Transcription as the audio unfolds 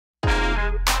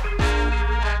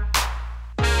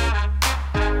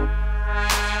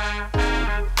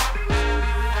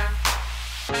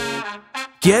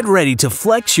Get ready to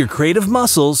flex your creative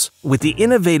muscles with the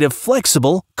innovative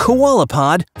flexible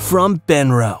KoalaPod from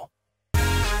Benro.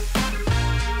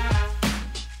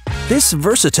 This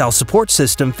versatile support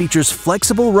system features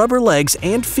flexible rubber legs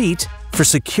and feet for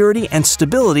security and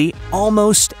stability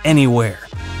almost anywhere.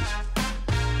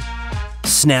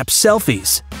 Snap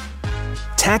selfies,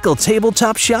 tackle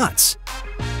tabletop shots,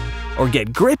 or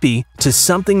get grippy to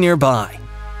something nearby.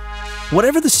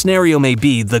 Whatever the scenario may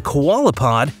be, the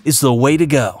KoalaPod is the way to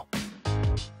go.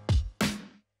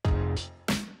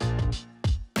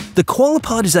 The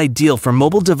KoalaPod is ideal for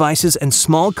mobile devices and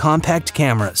small compact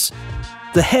cameras.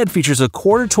 The head features a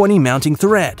 1/4-20 mounting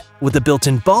thread with a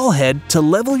built-in ball head to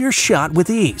level your shot with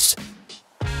ease.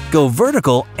 Go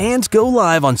vertical and go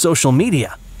live on social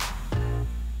media,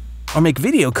 or make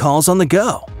video calls on the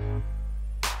go.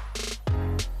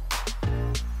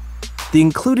 The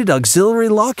included auxiliary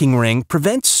locking ring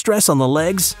prevents stress on the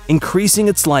legs, increasing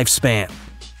its lifespan.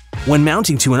 When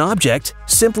mounting to an object,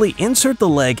 simply insert the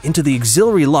leg into the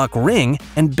auxiliary lock ring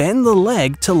and bend the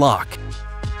leg to lock.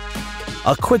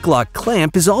 A quick lock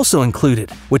clamp is also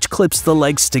included, which clips the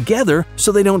legs together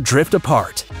so they don't drift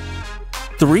apart.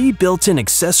 3 built-in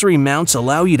accessory mounts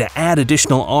allow you to add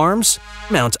additional arms,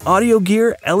 mount audio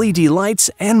gear, LED lights,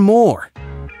 and more.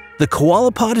 The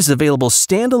KoalaPod is available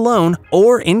standalone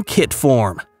or in kit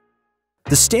form.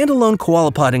 The standalone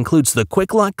KoalaPod includes the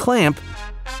quick lock clamp,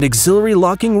 an auxiliary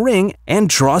locking ring, and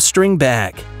drawstring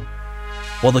bag.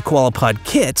 While the KoalaPod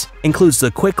kit includes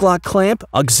the quick lock clamp,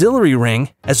 auxiliary ring,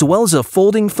 as well as a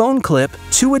folding phone clip,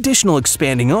 2 additional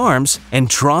expanding arms, and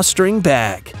drawstring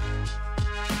bag.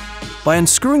 By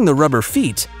unscrewing the rubber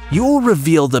feet, you will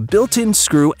reveal the built-in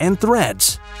screw and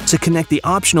threads to connect the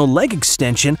optional leg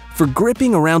extension for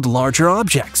gripping around larger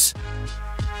objects.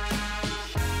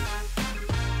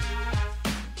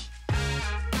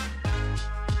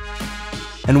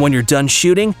 And when you're done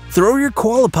shooting, throw your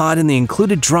KoalaPod in the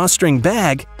included drawstring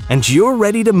bag and you're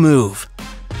ready to move.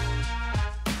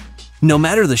 No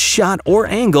matter the shot or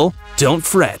angle, don't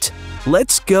fret.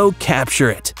 Let's go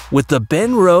capture it with the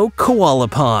Benro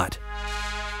KoalaPod.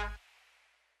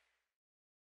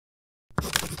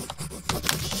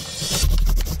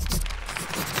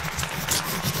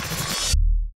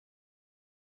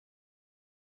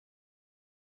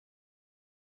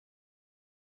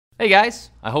 Hey guys,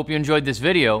 I hope you enjoyed this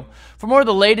video. For more of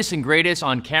the latest and greatest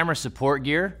on camera support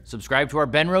gear, subscribe to our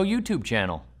Benro YouTube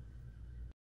channel.